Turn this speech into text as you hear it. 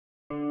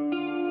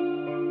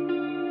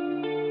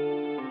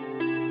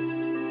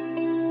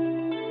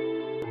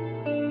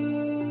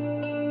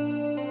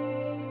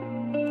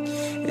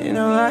In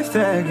a life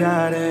that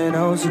got in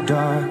oh so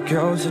dark,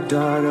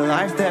 a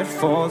life that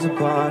falls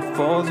apart.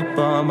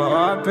 My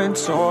heart been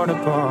torn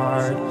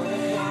apart,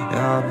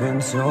 I've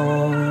been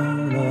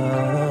torn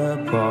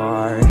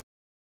apart.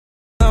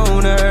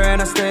 Loner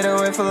and I stayed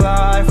away for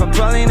life. I'll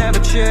probably never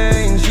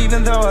change,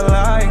 even though I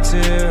like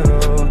to.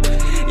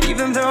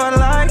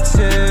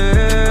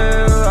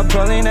 I'll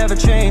probably never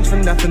change for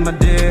nothing, my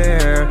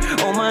dear.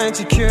 All my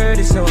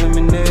insecurities holding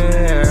me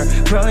near.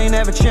 Probably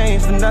never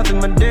change for nothing,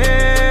 my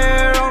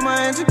dear. All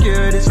my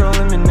insecurities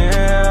holding me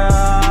near.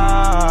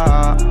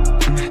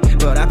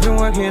 But I've been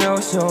working oh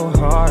so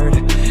hard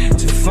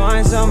to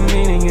find some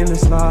meaning in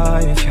this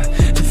life.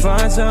 To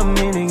find some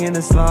meaning in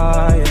this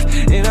life.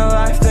 In a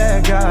life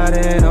that got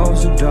in oh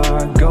so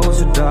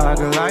dark,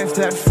 a life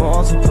that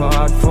falls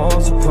apart.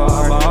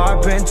 My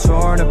heart been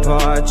torn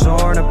apart.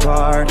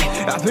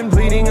 I've been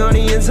bleeding on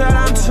the inside,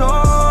 I'm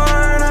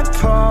torn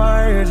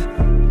apart.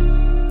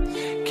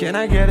 Can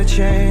I get a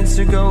chance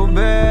to go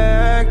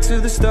back to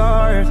the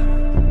start?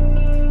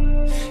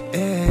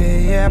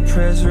 Yeah,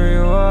 press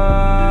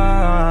rewind.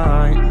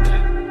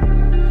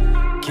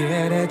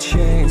 Get a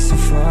chance to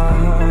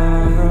find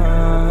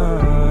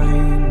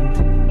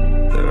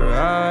the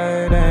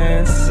right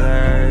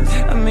answers.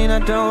 I mean, I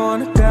don't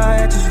wanna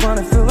die, I just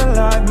wanna feel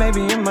alive.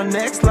 Maybe in my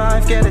next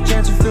life, get a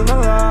chance to feel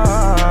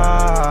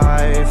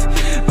alive.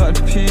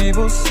 But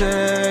people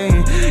say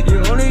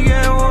you only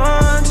get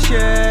one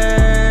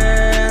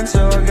chance,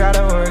 so I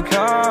gotta work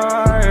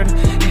hard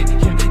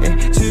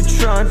to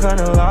try and find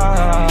a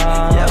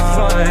light. Yeah,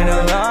 find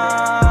a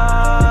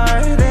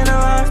light in a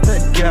life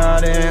that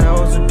got in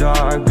oh so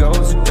dark, a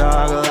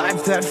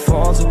life that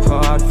falls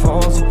apart.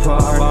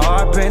 My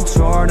heart been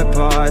torn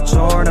apart.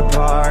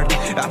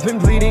 I've been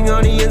bleeding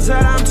on the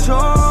inside, I'm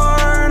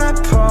torn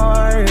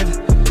apart.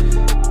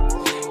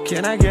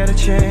 Can I get a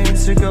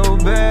chance to go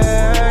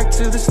back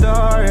to the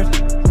start?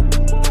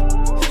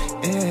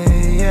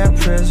 Yeah,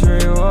 press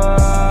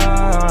rewind.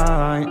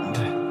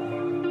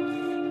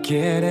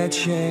 Get a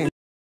chance.